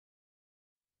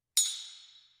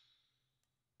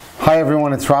Hi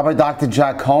everyone, it's Rabbi Dr.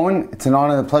 Jack Cohen. It's an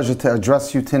honor and a pleasure to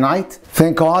address you tonight.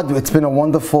 Thank God, it's been a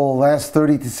wonderful last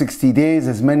 30 to 60 days.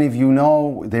 As many of you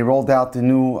know, they rolled out the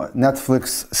new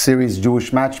Netflix series,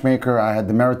 Jewish Matchmaker. I had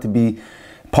the merit to be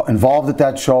involved with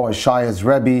that show as shy as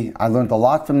Rabbi. I learned a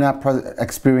lot from that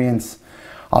experience.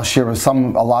 I'll share a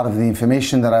lot of the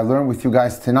information that I learned with you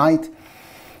guys tonight.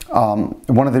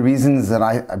 One of the reasons that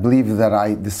I believe that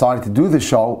I decided to do the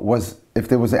show was if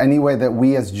there was any way that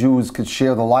we as Jews could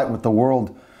share the light with the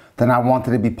world, then I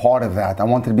wanted to be part of that. I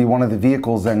wanted to be one of the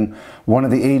vehicles and one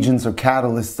of the agents or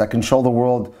catalysts that can show the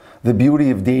world the beauty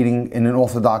of dating in an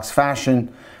orthodox fashion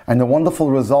and the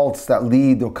wonderful results that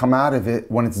lead or come out of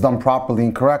it when it's done properly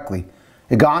and correctly.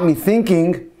 It got me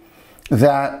thinking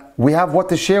that we have what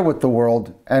to share with the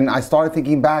world, and I started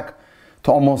thinking back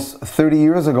to almost 30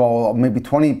 years ago, maybe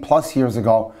 20 plus years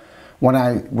ago, when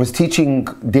I was teaching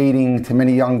dating to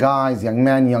many young guys, young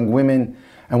men, young women.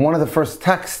 And one of the first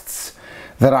texts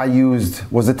that I used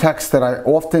was a text that I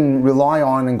often rely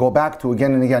on and go back to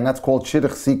again and again. That's called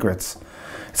Shidduch Secrets.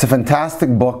 It's a fantastic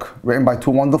book written by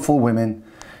two wonderful women.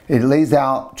 It lays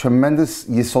out tremendous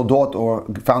yesodot or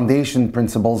foundation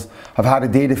principles of how to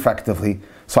date effectively.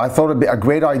 So I thought it'd be a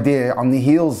great idea on the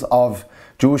heels of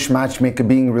Jewish Matchmaker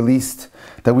being released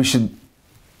that we should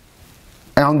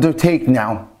undertake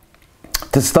now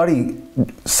to study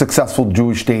successful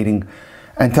Jewish dating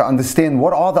and to understand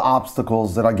what are the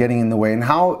obstacles that are getting in the way and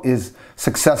how is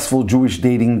successful Jewish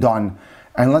dating done.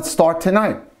 And let's start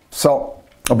tonight. So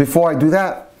before I do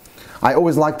that, I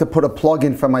always like to put a plug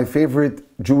in for my favorite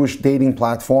Jewish dating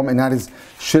platform, and that is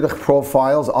Shidduch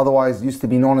Profiles, otherwise used to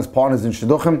be known as Partners in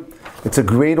Shidduchim. It's a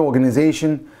great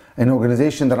organization, an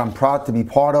organization that I'm proud to be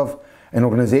part of, an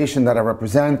organization that I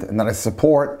represent and that I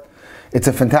support. It's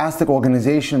a fantastic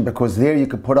organization because there you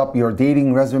could put up your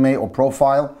dating resume or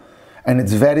profile and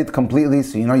it's vetted completely,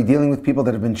 so you know you're dealing with people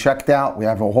that have been checked out. We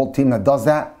have a whole team that does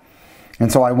that. And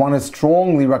so I want to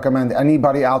strongly recommend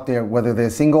anybody out there, whether they're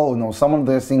single or know someone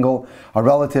they're single, a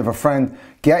relative, a friend,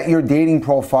 get your dating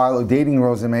profile or dating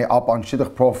resume up on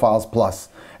Shidduch Profiles Plus.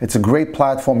 It's a great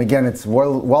platform. Again, it's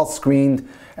well screened,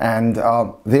 and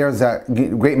there's a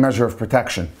great measure of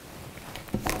protection.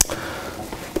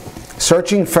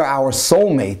 Searching for our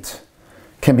soulmate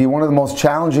can be one of the most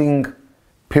challenging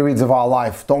periods of our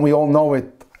life. Don't we all know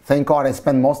it? Thank God I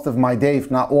spend most of my day,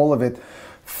 if not all of it,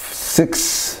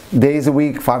 6 days a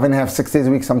week, 5.5, 6 days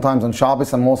a week, sometimes on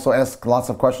Shabbos. I'm also asked lots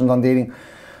of questions on dating.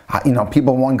 You know,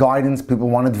 people want guidance, people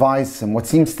want advice, and what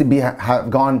seems to be have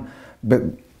gone, but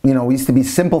you know, used to be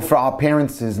simple for our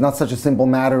parents is not such a simple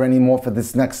matter anymore for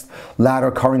this next latter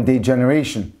current day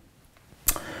generation.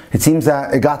 It seems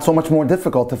that it got so much more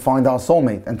difficult to find our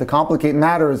soulmate. And to complicate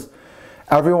matters,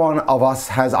 every one of us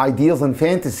has ideals and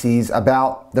fantasies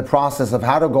about the process of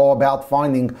how to go about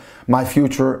finding my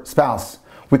future spouse.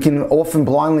 We can often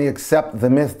blindly accept the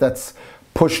myth that's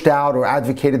pushed out or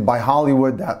advocated by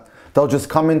Hollywood that they'll just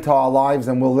come into our lives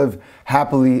and we'll live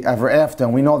happily ever after.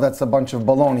 And we know that's a bunch of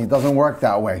baloney. It doesn't work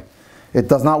that way. It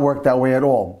does not work that way at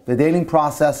all. The dating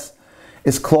process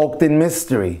is cloaked in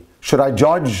mystery. Should I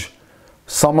judge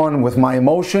someone with my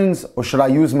emotions or should I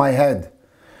use my head?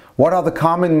 What are the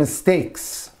common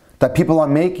mistakes that people are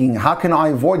making? How can I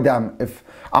avoid them if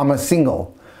I'm a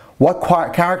single? What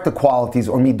character qualities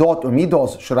or midot or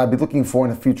midos should I be looking for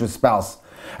in a future spouse?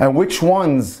 And which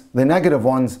ones, the negative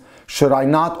ones, should I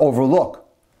not overlook?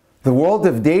 The world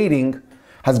of dating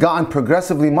has gotten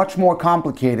progressively much more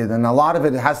complicated, and a lot of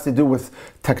it has to do with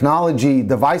technology,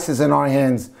 devices in our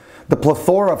hands, the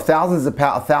plethora of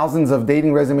thousands of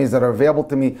dating resumes that are available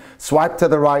to me. Swipe to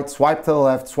the right, swipe to the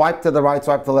left, swipe to the right,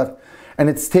 swipe to the left. And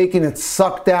it's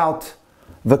sucked out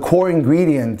the core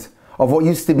ingredient of what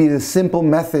used to be the simple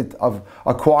method of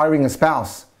acquiring a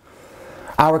spouse.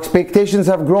 Our expectations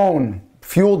have grown,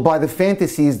 fueled by the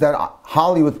fantasies that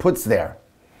Hollywood puts there.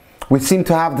 We seem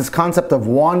to have this concept of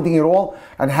wanting it all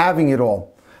and having it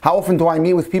all. How often do I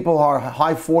meet with people who are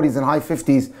high 40s and high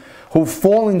 50s who've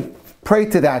fallen prey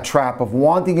to that trap of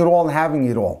wanting it all and having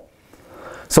it all?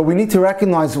 So we need to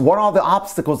recognize what are the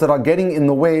obstacles that are getting in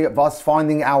the way of us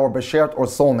finding our beshert or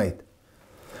soulmate.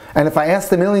 And if I ask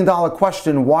the $1 million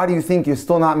question, why do you think you're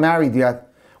still not married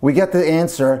yet? We get the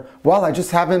answer, well, I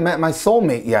just haven't met my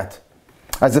soulmate yet.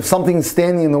 As if something is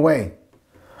standing in the way.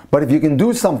 But if you can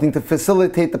do something to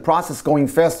facilitate the process going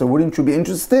faster, wouldn't you be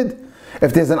interested?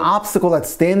 If there's an obstacle that's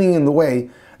standing in the way,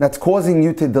 that's causing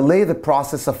you to delay the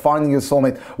process of finding your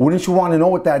soulmate, wouldn't you want to know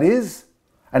what that is?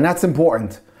 And that's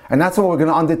important. And that's what we're going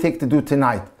to undertake to do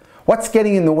tonight. What's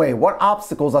getting in the way? What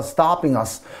obstacles are stopping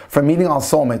us from meeting our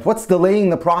soulmate? What's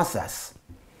delaying the process?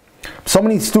 So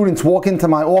many students walk into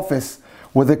my office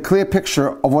with a clear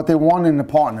picture of what they want in a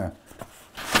partner.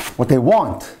 what they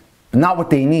want, not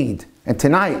what they need. And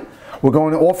tonight, we're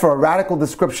going to offer a radical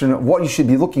description of what you should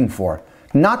be looking for.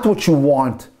 Not what you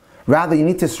want, rather you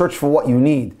need to search for what you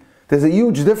need. There's a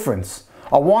huge difference.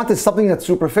 A want is something that's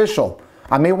superficial.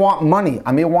 I may want money.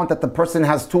 I may want that the person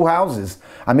has 2 houses.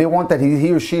 I may want that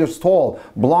he or she is tall,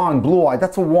 blonde, blue-eyed.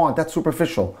 That's a want. That's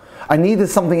superficial. A need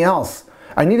is something else.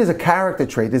 A need is a character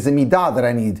trait. There's a midah that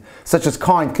I need, such as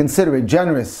kind, considerate,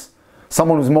 generous,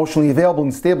 someone who's emotionally available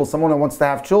and stable, someone that wants to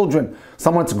have children,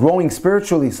 someone that's growing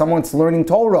spiritually, someone that's learning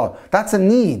Torah. That's a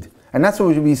need, and that's what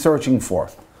we should be searching for.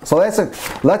 So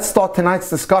let's start tonight's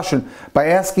discussion by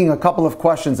asking a couple of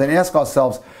questions and ask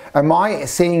ourselves, am I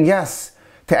saying yes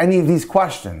to any of these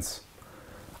questions?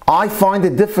 I find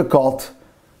it difficult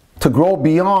to grow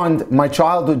beyond my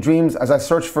childhood dreams as I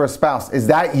search for a spouse. Is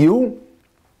that you?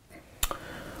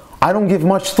 I don't give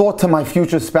much thought to my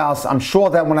future spouse. I'm sure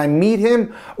that when I meet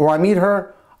him or I meet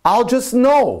her, I'll just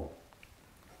know.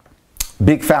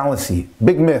 Big fallacy,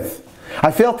 big myth.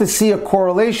 I fail to see a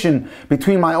correlation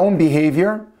between my own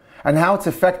behavior and how it's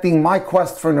affecting my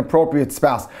quest for an appropriate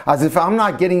spouse, as if I'm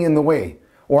not getting in the way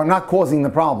or I'm not causing the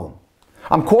problem.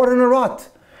 I'm caught in a rut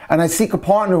and I seek a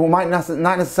partner who might not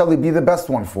necessarily be the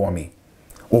best one for me.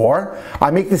 Or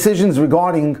I make decisions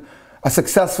regarding a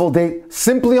successful date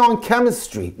simply on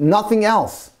chemistry, nothing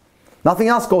else. Nothing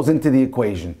else goes into the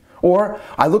equation. Or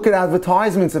I look at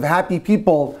advertisements of happy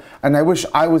people and I wish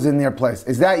I was in their place.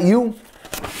 Is that you?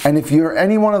 And if you're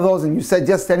any one of those and you said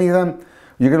yes to any of them,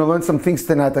 you're going to learn some things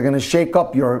tonight that are going to shake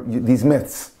up these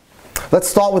myths. Let's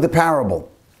start with the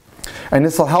parable. And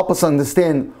this will help us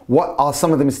understand what are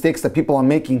some of the mistakes that people are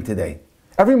making today.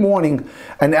 Every morning,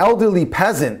 an elderly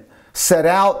peasant set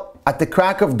out at the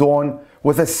crack of dawn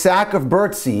with a sack of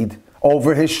birdseed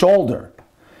over his shoulder.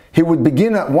 He would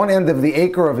begin at one end of the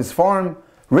acre of his farm,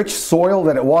 rich soil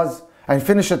that it was, and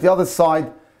finish at the other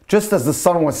side just as the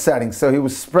sun was setting. So he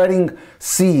was spreading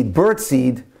seed,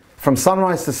 birdseed, from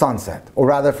sunrise to sunset, or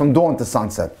rather from dawn to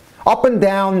sunset. Up and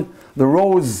down the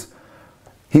rows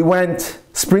he went,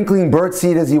 sprinkling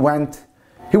birdseed as he went.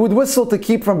 He would whistle to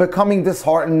keep from becoming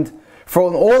disheartened, for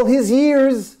in all his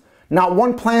years, not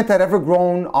one plant had ever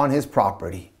grown on his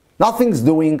property. Nothing's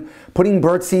doing, putting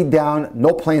birdseed down,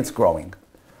 no plants growing.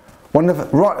 When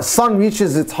the sun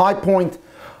reaches its high point,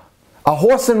 a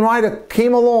horse and rider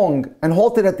came along and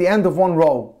halted at the end of one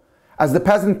row. As the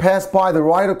peasant passed by, the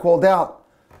rider called out,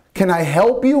 "Can I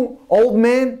help you, old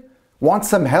man? Want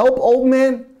some help, old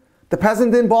man?" The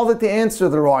peasant didn't bother to answer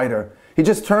the rider. He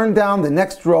just turned down the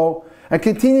next row and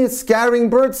continued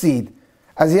scattering birdseed,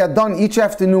 as he had done each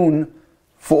afternoon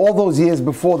for all those years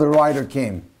before the rider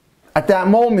came. At that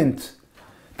moment,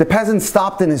 the peasant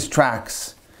stopped in his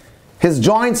tracks. His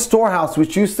giant storehouse,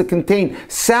 which used to contain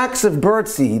sacks of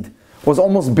birdseed, was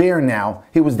almost bare now.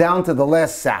 He was down to the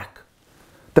last sack.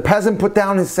 The peasant put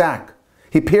down his sack.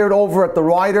 He peered over at the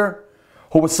rider,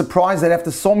 who was surprised that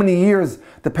after so many years,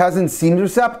 the peasant seemed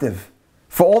receptive.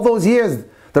 For all those years,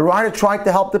 the rider tried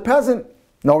to help the peasant.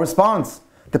 No response.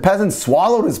 The peasant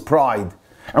swallowed his pride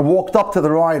and walked up to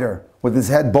the rider with his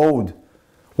head bowed.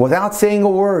 Without saying a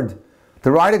word,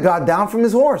 the rider got down from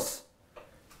his horse.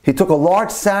 He took a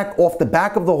large sack off the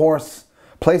back of the horse,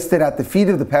 placed it at the feet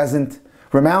of the peasant,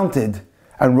 remounted,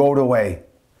 and rode away.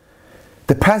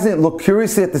 The peasant looked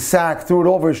curiously at the sack, threw it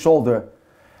over his shoulder,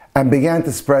 and began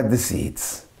to spread the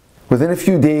seeds. Within a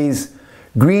few days,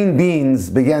 green beans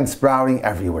began sprouting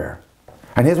everywhere.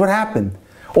 And here's what happened.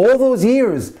 All those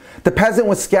years, the peasant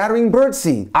was scattering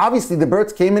birdseed. Obviously, the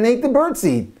birds came and ate the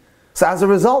birdseed. So as a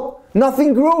result,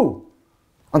 nothing grew.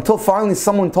 Until finally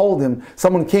someone told him,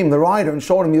 someone came, the rider, and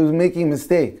showed him he was making a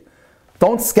mistake.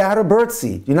 Don't scatter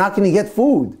birdseed. You're not going to get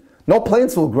food. No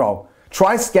plants will grow.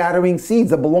 Try scattering seeds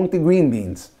that belong to green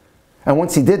beans. And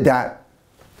once he did that,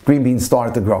 green beans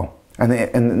started to grow.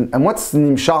 And what's the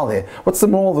nimshal here? What's the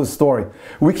moral of the story?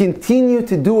 We continue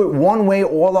to do it one way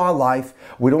all our life.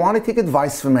 We don't want to take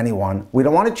advice from anyone. We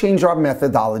don't want to change our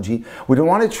methodology. We don't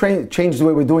want to change the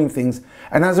way we're doing things.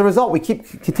 And as a result, we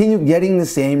continue getting the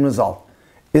same result.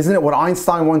 Isn't it what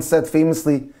Einstein once said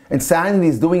famously? Insanity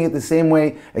is doing it the same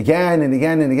way again and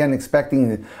again and again,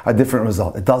 expecting a different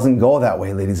result. It doesn't go that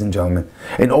way, ladies and gentlemen.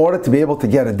 In order to be able to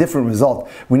get a different result,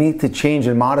 we need to change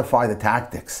and modify the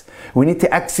tactics. We need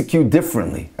to execute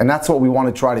differently. And that's what we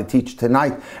want to try to teach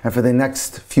tonight and for the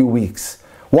next few weeks.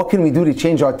 What can we do to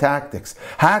change our tactics?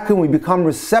 How can we become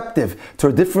receptive to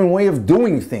a different way of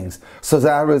doing things so that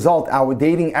as a result, our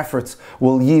dating efforts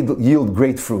will yield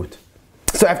great fruit?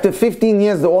 So after 15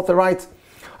 years, the author writes,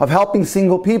 of helping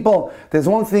single people, there's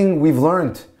one thing we've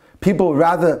learned. People would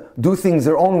rather do things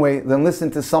their own way than listen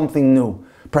to something new.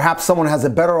 Perhaps someone has a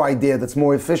better idea that's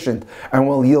more efficient and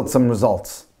will yield some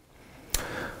results.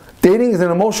 Dating is an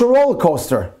emotional roller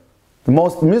coaster. The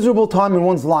most miserable time in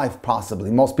one's life, possibly,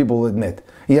 most people will admit.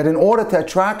 Yet in order to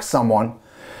attract someone,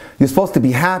 you're supposed to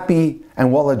be happy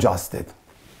and well-adjusted.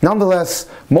 Nonetheless,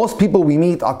 most people we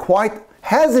meet are quite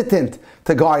hesitant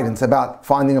to guidance about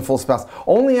finding a full spouse.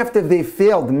 Only after they've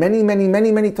failed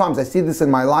many times, I see this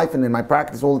in my life and in my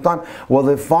practice all the time, will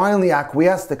they finally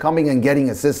acquiesce to coming and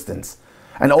getting assistance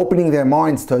and opening their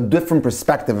minds to a different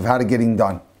perspective of how to getting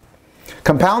done.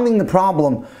 Compounding the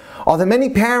problem are the many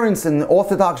parents in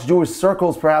Orthodox Jewish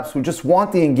circles, perhaps, who just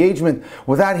want the engagement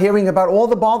without hearing about all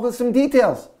the bothersome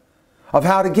details of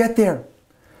how to get there.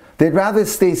 They'd rather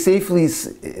stay safely,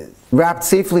 wrapped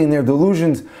safely in their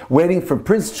delusions, waiting for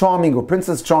Prince Charming or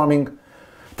Princess Charming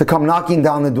to come knocking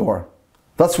down the door.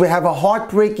 Thus, we have a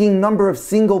heartbreaking number of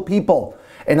single people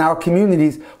in our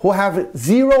communities who have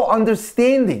zero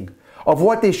understanding of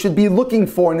what they should be looking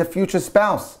for in a future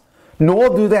spouse,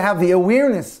 nor do they have the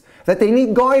awareness that they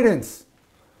need guidance.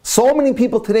 So many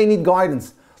people today need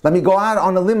guidance. Let me go out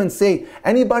on a limb and say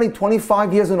anybody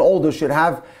 25 years and older should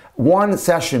have one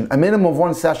session, a minimum of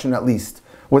one session at least,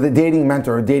 with a dating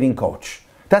mentor or dating coach.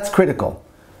 That's critical.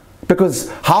 Because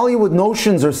Hollywood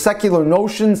notions or secular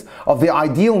notions of the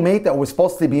ideal mate that we're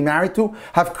supposed to be married to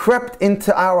have crept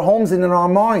into our homes and in our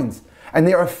minds, and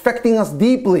they're affecting us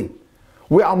deeply.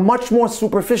 We are much more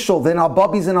superficial than our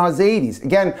bubbies and our zadies.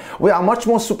 Again, we are much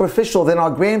more superficial than our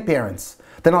grandparents,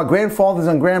 than our grandfathers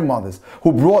and grandmothers,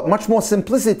 who brought much more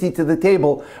simplicity to the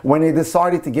table when they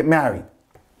decided to get married.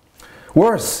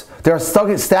 Worse, there are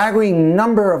a staggering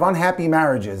number of unhappy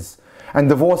marriages and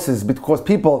divorces because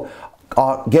people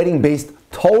are getting based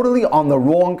totally on the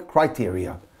wrong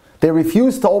criteria. They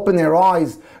refuse to open their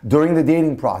eyes during the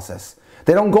dating process.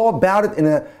 They don't go about it in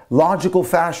a logical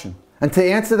fashion. And to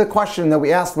answer the question that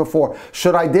we asked before,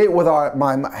 should I date with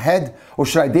my head or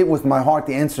should I date with my heart?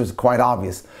 The answer is quite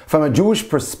obvious. From a Jewish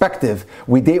perspective,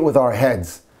 we date with our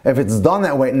heads. If it's done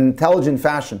that way in an intelligent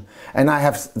fashion, and I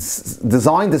have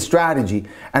designed a strategy,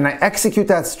 and I execute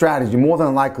that strategy, more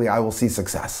than likely I will see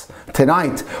success.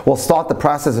 Tonight, we'll start the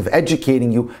process of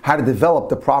educating you how to develop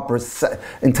the proper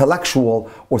intellectual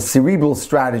or cerebral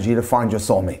strategy to find your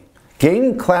soulmate.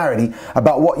 Gaining clarity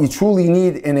about what you truly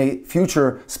need in a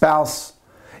future spouse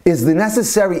is the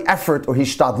necessary effort or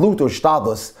hishtadlut or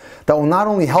shtadlus that will not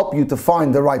only help you to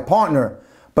find the right partner,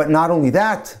 but not only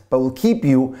that, but will keep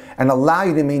you and allow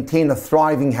you to maintain a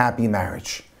thriving, happy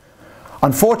marriage.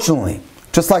 Unfortunately,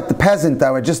 just like the peasant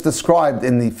that I just described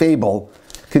in the fable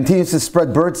continues to spread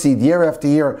birdseed year after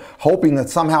year, hoping that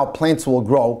somehow plants will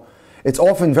grow, it's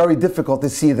often very difficult to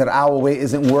see that our way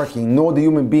isn't working, nor do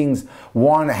human beings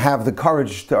want to have the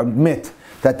courage to admit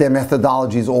that their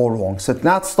methodology is all wrong. So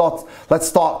let's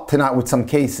start tonight with some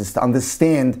cases to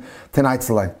understand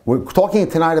tonight's life. We're talking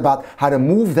tonight about how to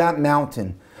move that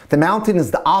mountain. The mountain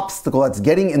is the obstacle that's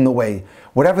getting in the way,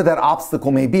 whatever that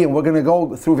obstacle may be, and we're going to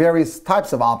go through various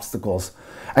types of obstacles.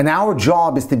 And our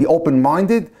job is to be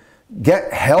open-minded,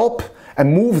 get help,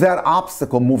 and move that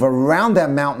obstacle, move around that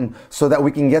mountain so that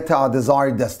we can get to our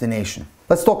desired destination.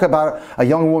 Let's talk about a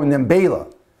young woman named Bela.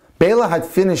 Bela had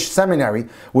finished seminary,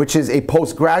 which is a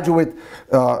postgraduate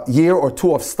year or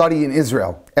two of study in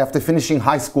Israel after finishing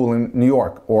high school in New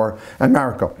York or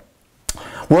America,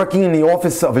 working in the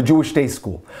office of a Jewish day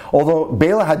school. Although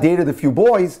Bela had dated a few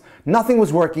boys, nothing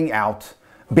was working out.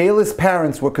 Bela's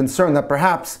parents were concerned that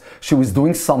perhaps she was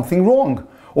doing something wrong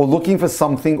or looking for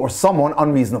something or someone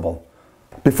unreasonable.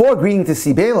 Before agreeing to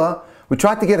see Bela, we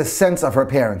tried to get a sense of her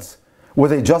parents. Were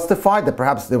they justified that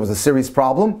perhaps there was a serious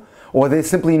problem? Or are they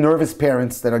simply nervous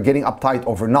parents that are getting uptight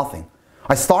over nothing?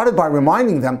 I started by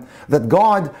reminding them that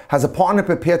God has a partner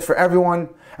prepared for everyone,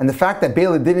 and the fact that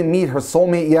Bela didn't meet her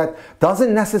soulmate yet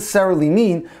doesn't necessarily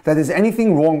mean that there's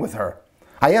anything wrong with her.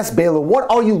 I asked Bela, what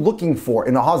are you looking for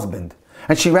in a husband?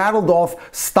 And she rattled off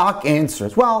stock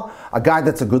answers. Well, a guy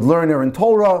that's a good learner in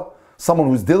Torah, someone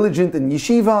who's diligent in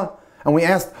yeshiva. And we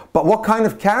asked, but what kind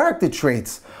of character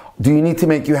traits do you need to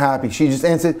make you happy? She just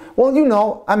answered, well, you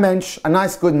know, a mensch, a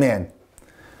nice, good man.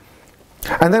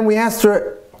 And then we asked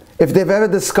her if they've ever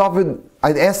discovered,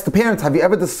 I asked the parents, have you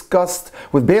ever discussed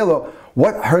with Bela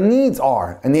what her needs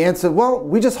are? And they answered, well,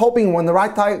 we're just hoping when the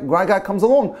right guy comes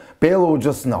along, Bela will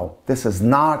just know. This is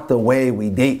not the way we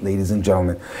date, ladies and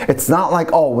gentlemen. It's not like,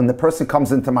 oh, when the person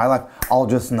comes into my life, I'll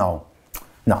just know.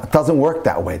 No, it doesn't work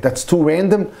that way. That's too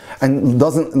random and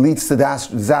leads to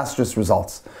disastrous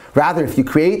results. Rather, if you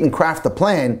create and craft a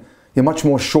plan, you're much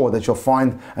more sure that you'll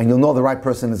find and you'll know the right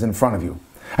person is in front of you.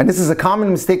 And this is a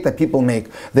common mistake that people make.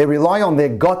 They rely on their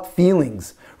gut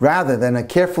feelings rather than a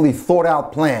carefully thought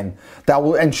out plan that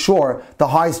will ensure the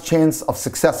highest chance of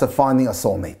success of finding a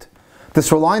soulmate.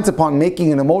 This reliance upon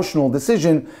making an emotional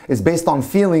decision is based on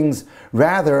feelings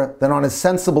rather than on a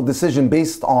sensible decision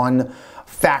based on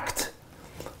fact.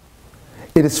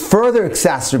 It is further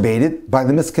exacerbated by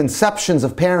the misconceptions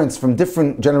of parents from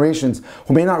different generations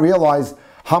who may not realize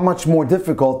how much more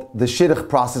difficult the Shidduch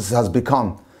process has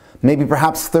become. Maybe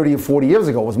perhaps 30 or 40 years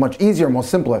ago it was much easier, more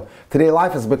simpler. Today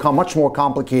life has become much more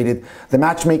complicated. The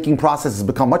matchmaking process has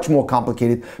become much more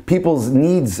complicated. People's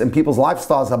needs and people's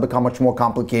lifestyles have become much more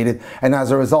complicated. And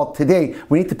as a result, today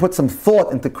we need to put some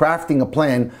thought into crafting a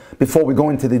plan before we go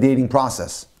into the dating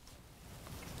process.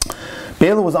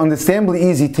 Bela was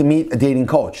understandably easy to meet a dating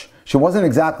coach. She wasn't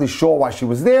exactly sure why she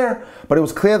was there, but it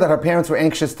was clear that her parents were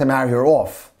anxious to marry her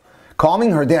off.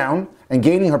 Calming her down and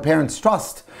gaining her parents'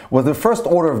 trust was the first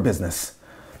order of business.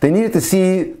 They needed to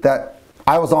see that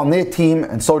I was on their team,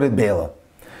 and so did Bela.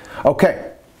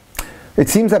 Okay, it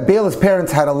seems that Bela's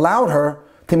parents had allowed her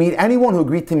to meet anyone who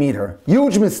agreed to meet her.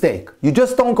 Huge mistake. You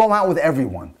just don't go out with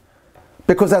everyone.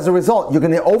 Because as a result, you're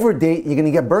going to overdate, you're going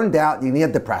to get burned out, you're going to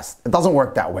get depressed. It doesn't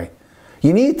work that way.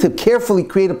 You need to carefully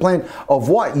create a plan of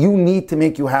what you need to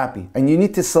make you happy. And you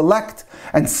need to select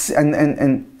and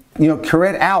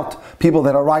curate out people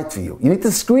that are right for you. You need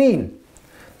to screen.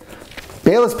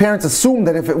 Bela's parents assumed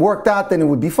that if it worked out, then it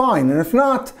would be fine. And if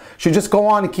not, she'd just go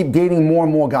on and keep dating more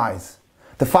and more guys.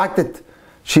 The fact that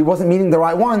she wasn't meeting the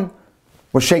right one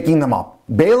was shaking them up.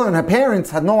 Bela and her parents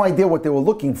had no idea what they were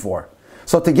looking for.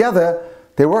 So together,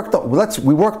 we worked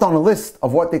on a list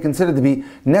of what they considered to be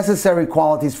necessary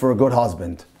qualities for a good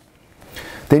husband.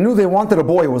 They knew they wanted a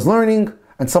boy who was learning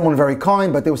and someone very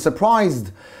kind, but they were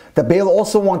surprised that Bela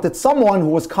also wanted someone who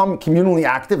was communally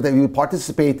active, that he would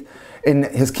participate in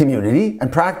his community,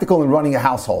 and practical in running a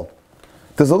household.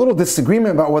 There's a little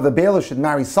disagreement about whether Bela should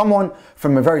marry someone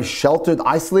from a very sheltered,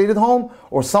 isolated home,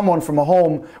 or someone from a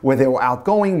home where they were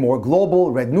outgoing, more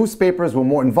global, read newspapers, were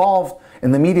more involved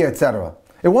in the media, etc.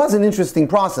 It was an interesting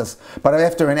process, but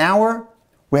after an hour,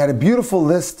 we had a beautiful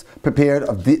list prepared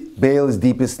of Bela's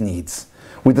deepest needs.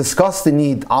 We discussed the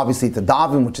need, obviously, to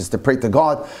daven, which is to pray to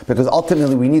God, because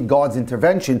ultimately we need God's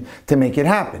intervention to make it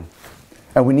happen.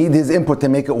 And we need His input to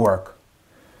make it work.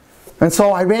 And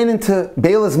so I ran into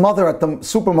Bela's mother at the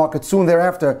supermarket soon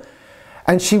thereafter,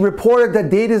 and she reported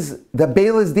that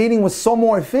Bela's dating was so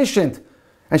more efficient,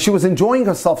 and she was enjoying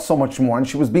herself so much more, and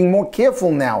she was being more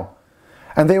careful now.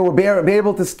 And they were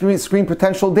able to screen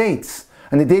potential dates.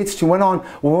 And the dates she went on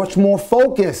were much more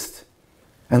focused.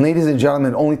 And ladies and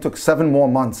gentlemen, it only took 7 more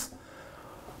months.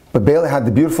 But Bela had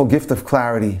the beautiful gift of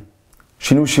clarity.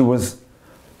 She knew she was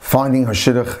finding her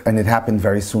shidduch, and it happened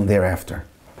very soon thereafter.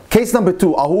 Case number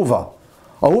 2, Ahuva.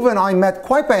 Ahuva and I met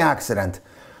quite by accident.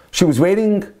 She was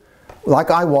waiting,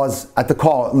 like I was, at the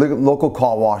local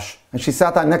car wash, and she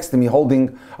sat down next to me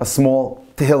holding a small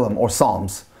Tehillim or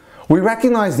Psalms. We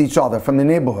recognized each other from the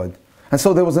neighborhood, and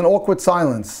so there was an awkward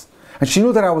silence. And she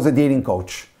knew that I was a dating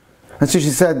coach. And so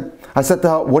I said to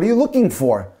her, "What are you looking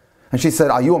for?" And she said,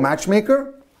 "Are you a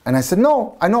matchmaker?" And I said,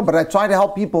 "No, I know, but I try to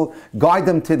help people, guide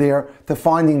them to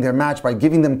finding their match by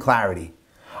giving them clarity."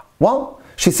 Well,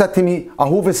 she said to me,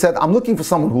 Ahuva said, "I'm looking for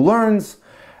someone who learns."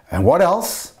 And what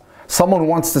else? Someone who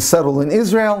wants to settle in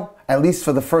Israel, at least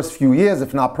for the first few years,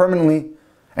 if not permanently.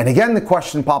 And again the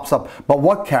question pops up, but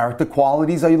what character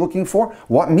qualities are you looking for?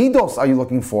 What midos are you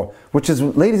looking for? Which is,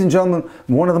 ladies and gentlemen,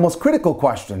 one of the most critical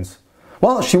questions.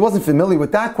 Well, she wasn't familiar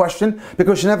with that question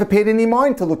because she never paid any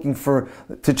mind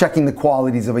to checking the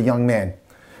qualities of a young man.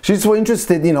 She just was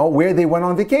interested, where they went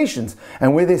on vacations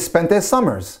and where they spent their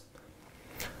summers.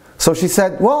 So she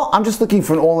said, "Well, I'm just looking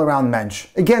for an all-around mensch."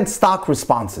 Again, stock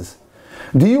responses.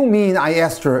 "Do you mean," I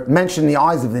asked her, "mensch in the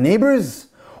eyes of the neighbors?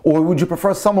 Or would you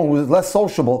prefer someone who is less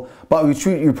sociable but who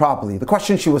treat you properly?" The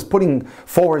question she was putting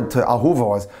forward to Ahuva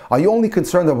was, "Are you only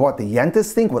concerned about what the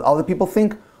yentas think, what other people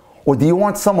think? Or do you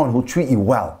want someone who will treat you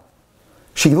well?"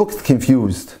 She looked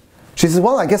confused. She says,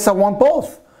 "Well, I guess I want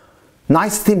both.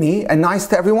 Nice to me and nice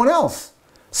to everyone else.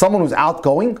 Someone who's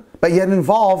outgoing, but yet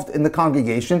involved in the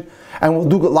congregation and will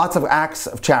do lots of acts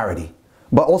of charity.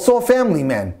 But also a family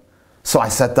man." So I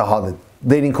said to her, the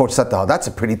dating coach said to her, "That's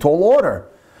a pretty tall order.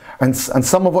 And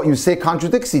some of what you say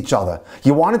contradicts each other.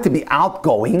 You want it to be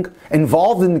outgoing,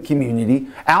 involved in the community,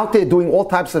 out there doing all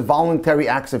types of voluntary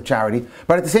acts of charity,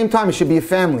 but at the same time, it should be a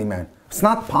family man. It's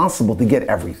not possible to get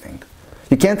everything.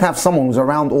 You can't have someone who's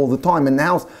around all the time in the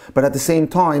house, but at the same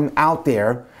time, out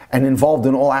there and involved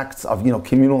in all acts of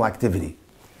communal activity."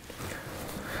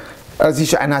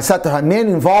 And I said to her, "A man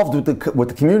involved with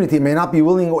the community may not be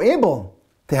willing or able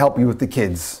to help you with the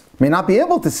kids, may not be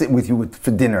able to sit with you for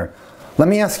dinner. Let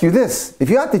me ask you this. If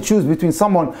you had to choose between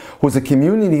someone who's a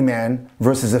community man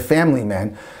versus a family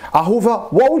man,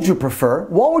 Ahuva, what would you prefer?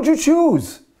 What would you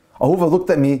choose? Ahuva looked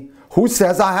at me. Who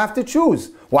says I have to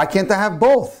choose? Why can't I have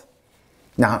both?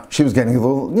 Now, she was getting a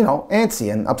little,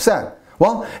 antsy and upset.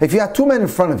 Well, if you had two men in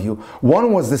front of you,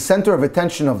 one was the center of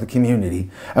attention of the community,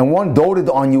 and one doted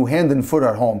on you hand and foot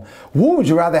at home, who would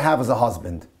you rather have as a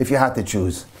husband, if you had to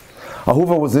choose?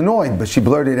 Ahuva was annoyed, but she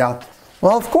blurted out,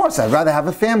 well, of course, I'd rather have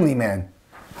a family man.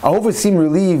 Ahuva seemed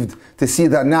relieved to see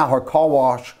that now her car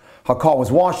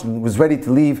was washed and was ready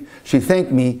to leave. She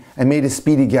thanked me and made a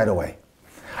speedy getaway.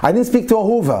 I didn't speak to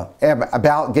Ahuva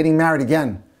about getting married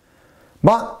again.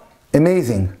 But,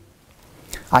 amazing,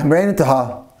 I ran into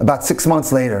her about 6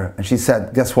 months later, and she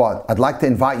said, guess what? I'd like to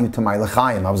invite you to my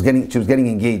l'chaim. She was getting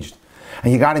engaged.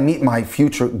 And you got to meet my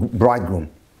future bridegroom.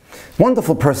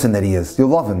 Wonderful person that he is. You'll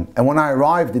love him. And when I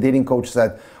arrived, the dating coach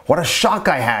said, what a shock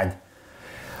I had.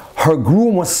 Her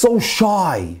groom was so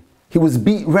shy. He was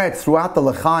beet red throughout the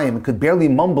l'chaim and could barely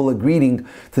mumble a greeting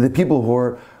to the people who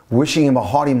were wishing him a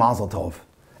hearty mazel tov.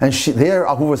 And there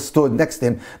Ahuva stood next to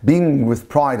him, beaming with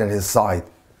pride at his side.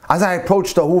 As I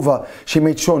approached Ahuva, she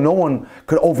made sure no one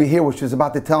could overhear what she was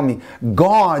about to tell me.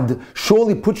 God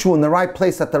surely put you in the right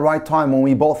place at the right time when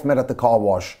we both met at the car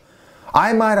wash.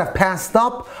 I might have passed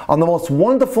up on the most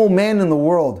wonderful man in the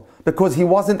world because he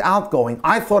wasn't outgoing.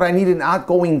 I thought I needed an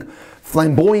outgoing,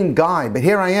 flamboyant guy, but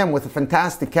here I am with a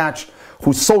fantastic catch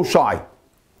who's so shy.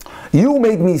 You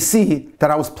made me see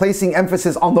that I was placing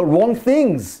emphasis on the wrong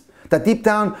things, that deep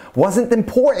down wasn't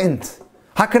important.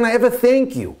 How can I ever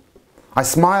thank you? I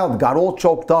smiled, got all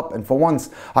choked up, and for once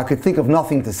I could think of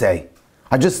nothing to say.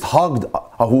 I just hugged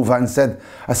Ahuva and said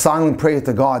a silent prayer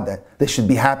to God that they should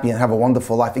be happy and have a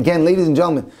wonderful life. Again, ladies and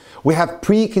gentlemen, we have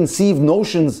preconceived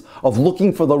notions of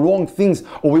looking for the wrong things,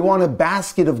 or we want a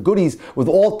basket of goodies with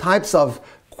all types of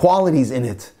qualities in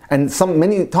it. And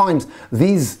many times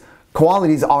these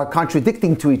qualities are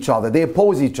contradicting to each other. They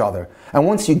oppose each other. And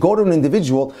once you go to an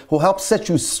individual who helps set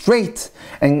you straight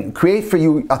and create for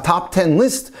you a top 10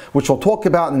 list, which we'll talk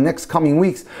about in the next coming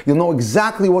weeks, you'll know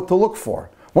exactly what to look for.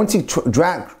 Once you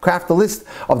craft a list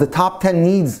of the top 10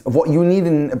 needs of what you need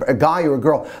in a guy or a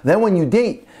girl, then when you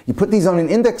date, you put these on an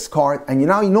index card and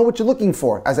now you know what you're looking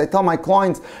for. As I tell my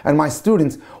clients and my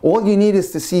students, all you need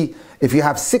is to see if you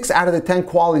have 6 out of the 10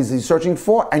 qualities that you're searching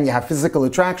for and you have physical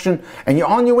attraction and you're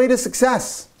on your way to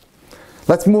success.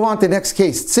 Let's move on to the next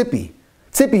case, Tzipi.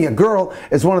 Tzipi, a girl,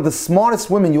 is one of the smartest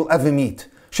women you'll ever meet.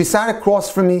 She sat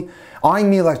across from me, eyeing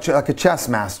me like a chess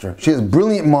master. She has a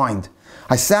brilliant mind.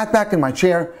 I sat back in my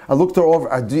chair, I looked her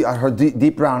over at her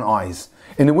deep brown eyes.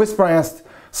 In a whisper I asked,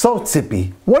 so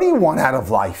Tzipi, what do you want out of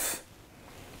life?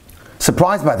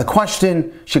 Surprised by the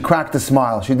question, she cracked a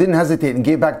smile. She didn't hesitate and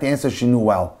gave back the answer she knew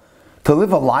well. To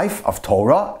live a life of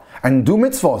Torah and do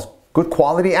mitzvahs, good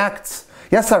quality acts.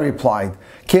 Yes, I replied,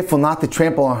 careful not to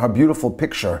trample on her beautiful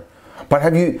picture.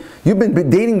 But you've been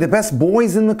dating the best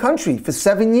boys in the country for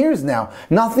 7 years now.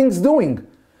 Nothing's doing.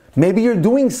 Maybe you're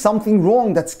doing something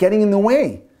wrong that's getting in the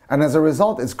way. And as a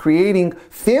result, it's creating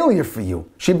failure for you.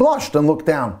 She blushed and looked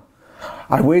down.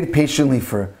 I waited patiently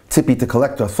for Tzipi to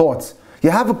collect her thoughts.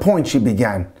 You have a point, she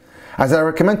began. As I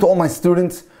recommend to all my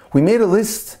students, we made a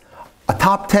list, a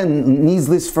top 10 needs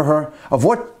list for her of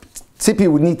what Tzipi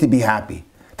would need to be happy.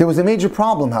 There was a major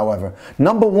problem, however.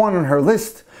 Number 1 on her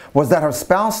list was that her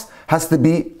spouse has to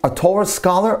be a Torah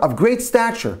scholar of great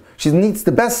stature. She needs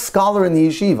the best scholar in the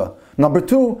yeshiva. Number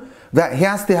 2, that he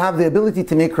has to have the ability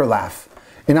to make her laugh.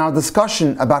 In our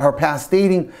discussion about her past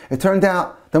dating, it turned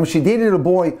out that when she dated a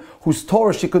boy whose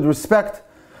Torah she could respect,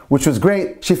 which was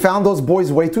great, she found those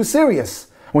boys way too serious.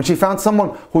 When she found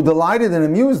someone who delighted and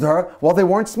amused her, well, they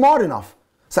weren't smart enough.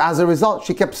 So as a result,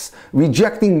 she kept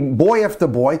rejecting boy after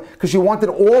boy because she wanted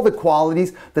all the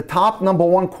qualities, the top number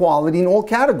 1 quality in all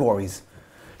categories.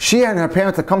 She and her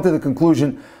parents had come to the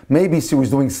conclusion maybe she was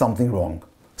doing something wrong.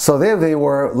 So there they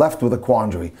were left with a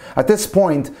quandary. At this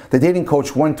point, the dating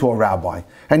coach went to a rabbi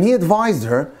and he advised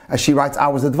her, as she writes, I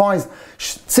was advised,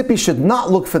 Tzipi should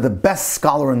not look for the best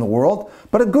scholar in the world,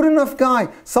 but a good enough guy,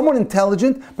 someone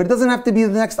intelligent, but it doesn't have to be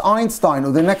the next Einstein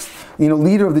or the next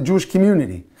leader of the Jewish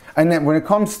community. And then when it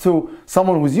comes to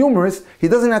someone who's humorous, he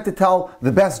doesn't have to tell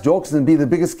the best jokes and be the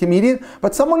biggest comedian,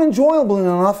 but someone enjoyable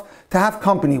enough to have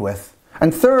company with.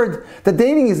 And third, the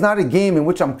dating is not a game in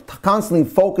which I'm constantly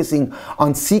focusing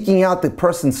on seeking out the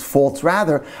person's faults.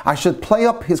 Rather, I should play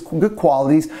up his good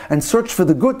qualities and search for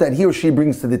the good that he or she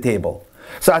brings to the table.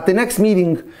 So at the next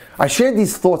meeting, I shared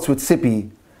these thoughts with Tzipi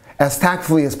as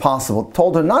tactfully as possible,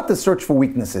 told her not to search for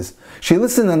weaknesses. She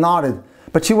listened and nodded,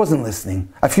 but she wasn't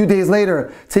listening. A few days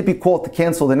later, Tzipi called to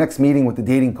cancel the next meeting with the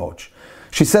dating coach.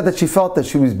 She said that she felt that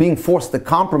she was being forced to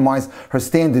compromise her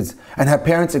standards, and her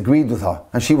parents agreed with her,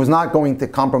 and she was not going to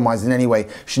compromise in any way.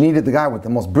 She needed the guy with the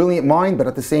most brilliant mind, but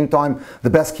at the same time, the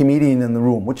best comedian in the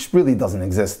room, which really doesn't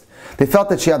exist. They felt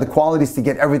that she had the qualities to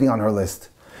get everything on her list.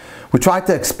 We tried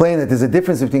to explain that there's a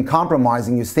difference between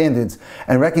compromising your standards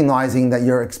and recognizing that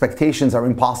your expectations are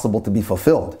impossible to be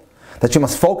fulfilled. That you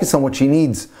must focus on what she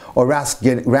needs or risk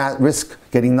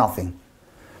getting nothing.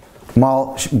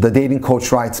 Mal, the dating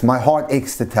coach, writes, "My heart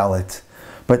aches to tell it,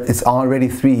 but it's already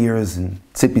 3 years and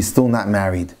Tzipi's still not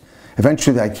married.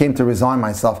 Eventually I came to resign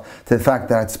myself to the fact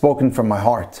that I'd spoken from my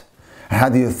heart. I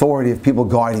had the authority of people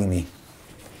guiding me.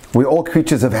 We're all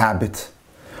creatures of habit.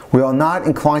 We are not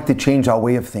inclined to change our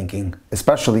way of thinking,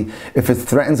 especially if it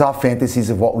threatens our fantasies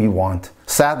of what we want.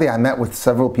 Sadly, I met with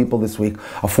several people this week,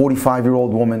 a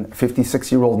 45-year-old woman, a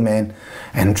 56-year-old man,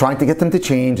 and I'm trying to get them to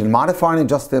change and modify and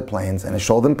adjust their plans, and I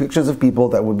show them pictures of people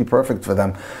that would be perfect for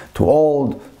them. Too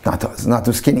old, not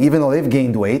too skinny, even though they've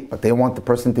gained weight, but they want the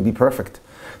person to be perfect.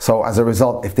 So as a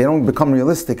result, if they don't become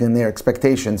realistic in their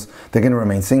expectations, they're going to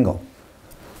remain single.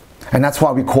 And that's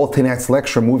why we call tonight's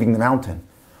lecture Moving the Mountain.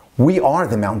 We are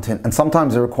the mountain, and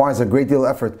sometimes it requires a great deal of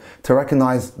effort to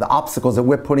recognize the obstacles that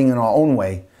we're putting in our own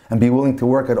way and be willing to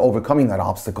work at overcoming that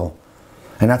obstacle.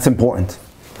 And that's important.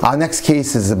 Our next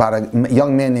case is about a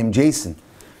young man named Jason.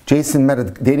 Jason met a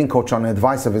dating coach on the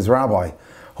advice of his rabbi,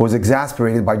 who was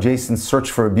exasperated by Jason's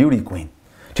search for a beauty queen.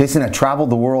 Jason had traveled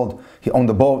the world. He owned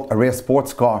a boat, a rare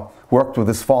sports car, worked with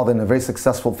his father in a very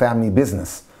successful family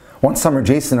business. One summer,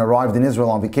 Jason arrived in Israel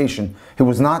on vacation. He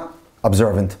was not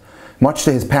observant. Much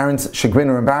to his parents' chagrin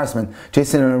or embarrassment,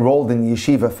 Jason enrolled in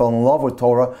yeshiva, fell in love with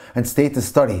Torah, and stayed to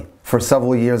study for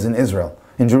several years in Israel,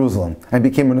 in Jerusalem, and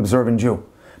became an observant Jew.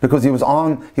 Because he was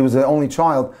the only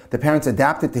child, the parents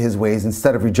adapted to his ways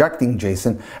instead of rejecting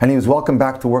Jason, and he was welcomed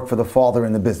back to work for the father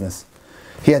in the business.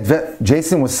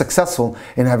 Jason was successful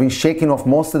in having shaken off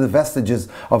most of the vestiges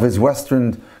of his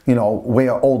Western, way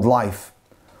of old life.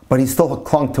 But he still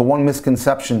clung to one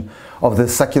misconception of the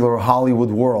secular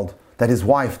Hollywood world, that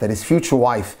his future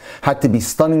wife, had to be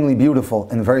stunningly beautiful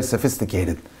and very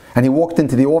sophisticated. And he walked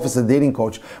into the office of the dating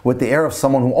coach with the air of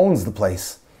someone who owns the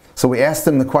place. So we asked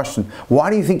him the question,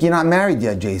 "Why do you think you're not married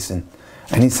yet, Jason?"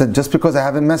 And he said, "Just because I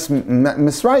haven't met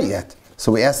Miss Right yet."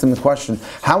 So we asked him the question,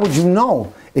 "How would you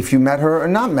know if you met her or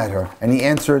not met her?" And he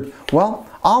answered, "Well,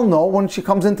 I'll know when she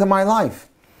comes into my life."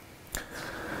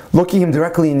 Looking him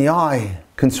directly in the eye,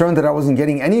 concerned that I wasn't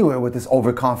getting anywhere with this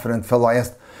overconfident fellow, I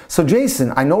asked, "So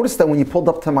Jason, I noticed that when you pulled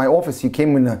up to my office, you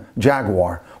came in a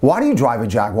Jaguar. Why do you drive a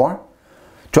Jaguar?"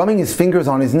 Drumming his fingers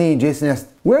on his knee, Jason asked,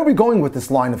 "Where are we going with this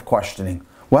line of questioning?"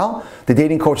 "Well," the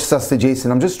dating coach says to Jason,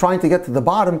 "I'm just trying to get to the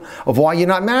bottom of why you're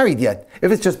not married yet.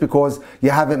 If it's just because you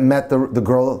haven't met the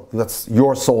girl that's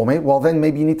your soulmate, well then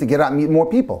maybe you need to get out and meet more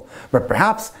people. But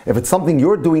perhaps if it's something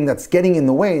you're doing that's getting in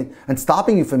the way and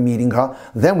stopping you from meeting her,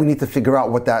 then we need to figure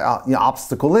out what that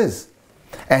obstacle is.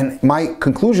 And my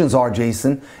conclusions are,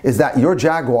 Jason, is that your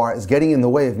Jaguar is getting in the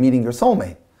way of meeting your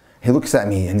soulmate." He looks at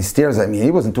me and he stares at me.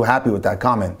 He wasn't too happy with that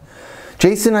comment.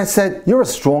 "Jason," I said, "you're a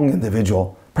strong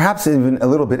individual, perhaps even a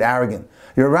little bit arrogant.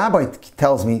 Your rabbi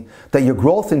tells me that your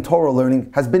growth in Torah learning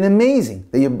has been amazing,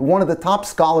 that you're one of the top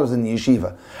scholars in the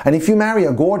yeshiva. And if you marry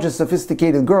a gorgeous,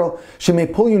 sophisticated girl, she may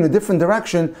pull you in a different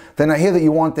direction than I hear that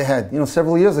you want to head."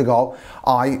 Several years ago,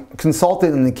 I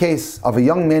consulted in the case of a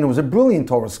young man who was a brilliant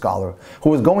Torah scholar, who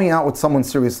was going out with someone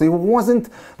seriously, who wasn't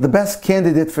the best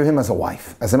candidate for him as a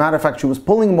wife. As a matter of fact, she was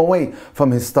pulling him away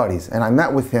from his studies. And I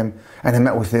met with him, and I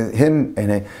met with him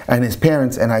and his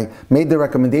parents, and I made the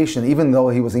recommendation, even though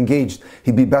he was engaged,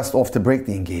 he'd be best off to break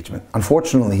the engagement.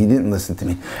 Unfortunately, he didn't listen to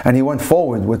me. And he went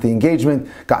forward with the engagement,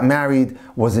 got married,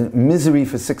 was in misery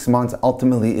for 6 months.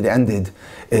 Ultimately, it ended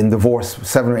in divorce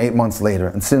 7 or 8 months later.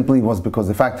 And simply was because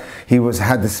the fact he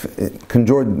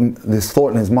conjured this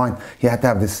thought in his mind, he had to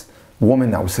have this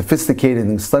woman that was sophisticated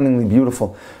and stunningly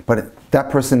beautiful, but that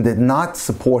person did not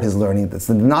support his learning, did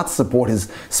not support his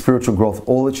spiritual growth.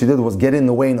 All that she did was get in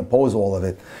the way and oppose all of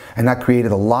it. And that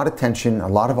created a lot of tension, a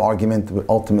lot of argument, that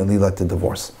ultimately led to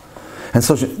divorce. And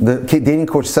so the dating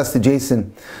coach says to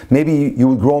Jason, maybe you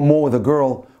would grow more with a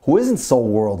girl who isn't so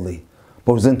worldly,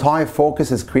 but whose entire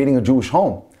focus is creating a Jewish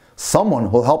home. Someone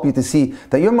who will help you to see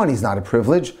that your money is not a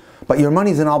privilege, but your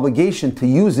money is an obligation to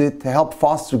use it to help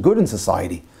foster good in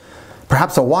society.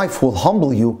 Perhaps a wife who will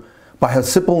humble you by her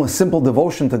simple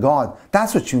devotion to God.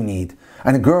 That's what you need.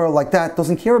 And a girl like that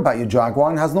doesn't care about your Jaguar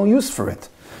and has no use for it.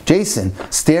 Jason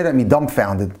stared at me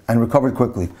dumbfounded and recovered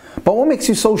quickly. "But what makes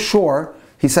you so sure,"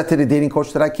 he said to the dating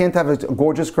coach, "that I can't have a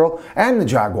gorgeous girl and the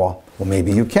Jaguar?" "Well,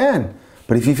 maybe you can.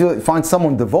 But if you find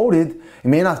someone devoted, it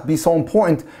may not be so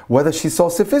important whether she's so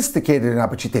sophisticated or not,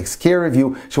 but she takes care of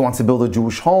you. She wants to build a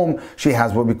Jewish home. She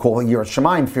has what we call a yirat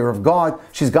shamayim, fear of God.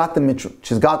 She's got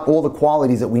all the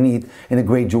qualities that we need in a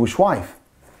great Jewish wife.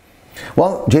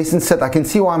 Well, Jason said, I can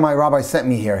see why my rabbi sent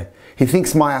me here. He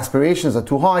thinks my aspirations are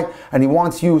too high and he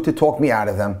wants you to talk me out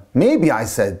of them. Maybe, I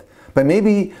said. But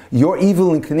maybe your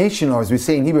evil inclination, or as we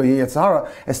say in Hebrew, Yetzer Hara,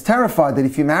 is terrified that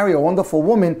if you marry a wonderful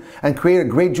woman and create a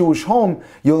great Jewish home,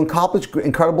 you'll accomplish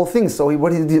incredible things. So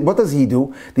what does he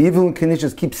do? The evil inclination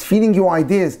keeps feeding you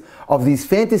ideas of these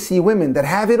fantasy women that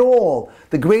have it all.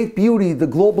 The great beauty, the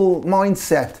global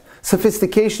mindset,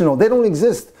 sophistication, they don't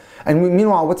exist. And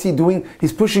meanwhile, what's he doing?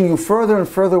 He's pushing you further and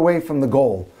further away from the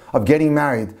goal of getting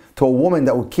married to a woman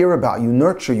that will care about you,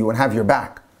 nurture you, and have your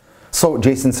back. So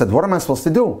Jason said, what am I supposed to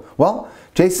do? Well,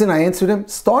 Jason, I answered him,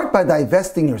 start by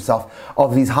divesting yourself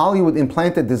of these Hollywood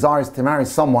implanted desires to marry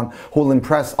someone who will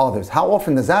impress others. How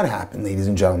often does that happen, ladies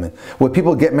and gentlemen? Where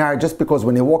people get married just because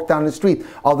when they walk down the street,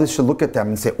 others should look at them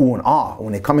and say, ooh and ah.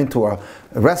 When they come into a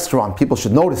restaurant, people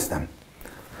should notice them.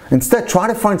 Instead, try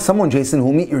to find someone, Jason, who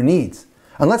will meet your needs.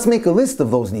 And let's make a list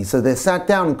of those needs. So they sat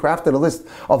down and crafted a list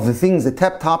of the things, the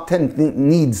top 10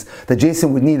 needs that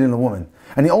Jason would need in a woman.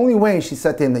 And the only way, she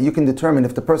said to him, that you can determine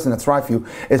if the person that's right for you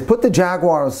is put the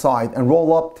Jaguar aside and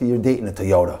roll up to your date in a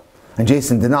Toyota. And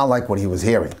Jason did not like what he was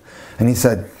hearing. And he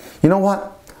said, you know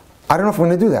what? I don't know if I'm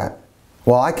going to do that.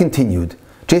 Well, I continued.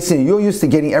 Jason, you're used to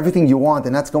getting everything you want,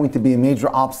 and that's going to be a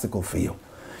major obstacle for you.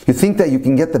 You think that you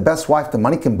can get the best wife the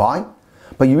money can buy?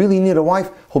 But you really need a wife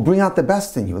who'll bring out the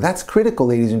best in you. That's critical,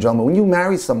 ladies and gentlemen. When you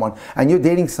marry someone and you're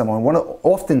dating someone,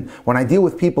 often when I deal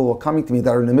with people who are coming to me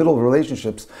that are in the middle of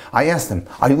relationships, I ask them,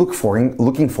 are you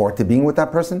looking forward to being with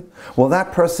that person? Will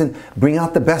that person bring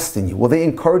out the best in you? Will they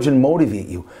encourage and motivate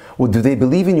you? Or do they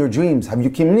believe in your dreams? Have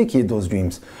you communicated those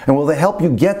dreams? And will they help you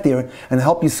get there and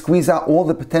help you squeeze out all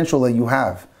the potential that you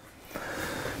have?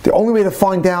 The only way to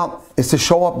find out is to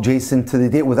show up, Jason, to the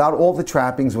date without all the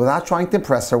trappings, without trying to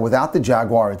impress her, without the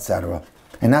Jaguar, etc.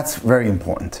 And that's very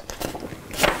important.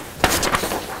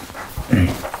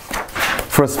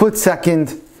 For a split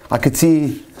second, I could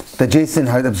see that Jason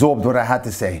had absorbed what I had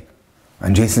to say.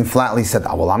 And Jason flatly said,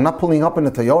 oh, well, I'm not pulling up in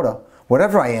a Toyota.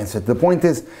 Whatever I answered. The point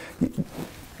is,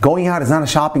 going out is not a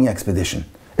shopping expedition.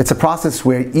 It's a process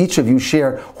where each of you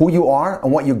share who you are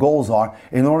and what your goals are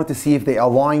in order to see if they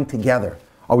align together.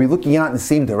 Are we looking out in the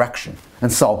same direction? And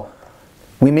so,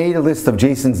 we made a list of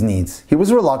Jason's needs. He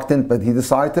was reluctant, but he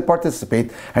decided to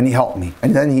participate, and he helped me.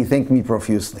 And then he thanked me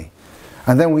profusely.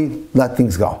 And then we let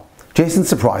things go. Jason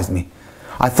surprised me.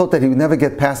 I thought that he would never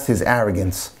get past his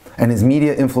arrogance and his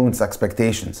media-influenced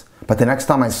expectations. But the next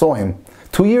time I saw him,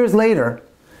 2 years later,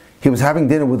 he was having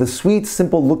dinner with a sweet,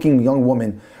 simple-looking young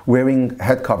woman wearing a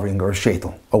head covering or a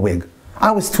sheitel, a wig.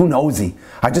 I was too nosy.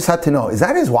 I just had to know, is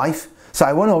that his wife? So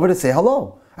I went over to say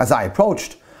hello. As I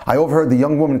approached, I overheard the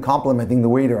young woman complimenting the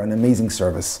waiter on amazing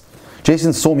service.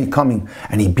 Jason saw me coming,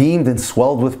 and he beamed and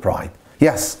swelled with pride.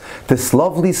 Yes, this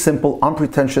lovely, simple,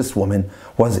 unpretentious woman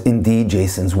was indeed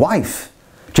Jason's wife.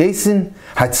 Jason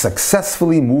had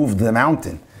successfully moved the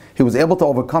mountain. He was able to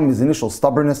overcome his initial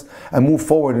stubbornness and move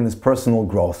forward in his personal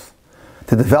growth.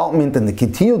 The development and the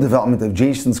continual development of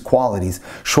Jason's qualities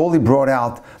surely brought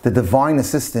out the divine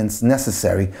assistance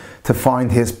necessary to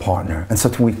find his partner. And so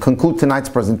we conclude tonight's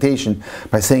presentation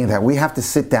by saying that we have to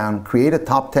sit down, create a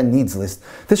top 10 needs list.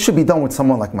 This should be done with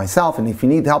someone like myself, and if you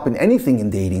need help in anything in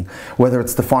dating, whether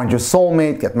it's to find your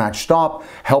soulmate, get matched up,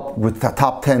 help with the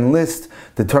top 10 list,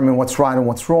 determine what's right and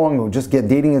what's wrong, or just get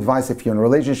dating advice if you're in a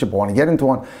relationship or want to get into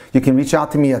one, you can reach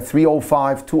out to me at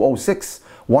 305-206-1916.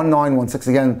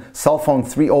 Again, cell phone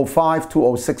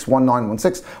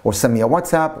 305-206-1916, or send me a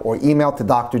WhatsApp or email to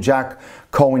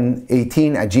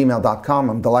drjackcohen18@gmail.com.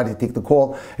 I'm delighted to take the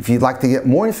call. If you'd like to get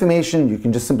more information, you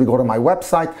can just simply go to my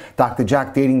website,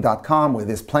 drjackdating.com, where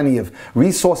there's plenty of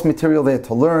resource material there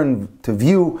to learn, to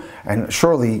view, and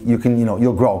surely you can,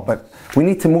 you'll grow. But we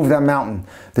need to move that mountain.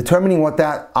 Determining what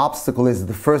that obstacle is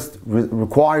the first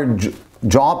required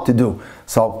job to do.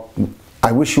 So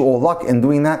I wish you all luck in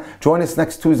doing that. Join us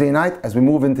next Tuesday night as we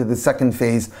move into the second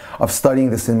phase of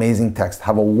studying this amazing text.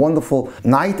 Have a wonderful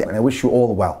night, and I wish you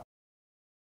all well.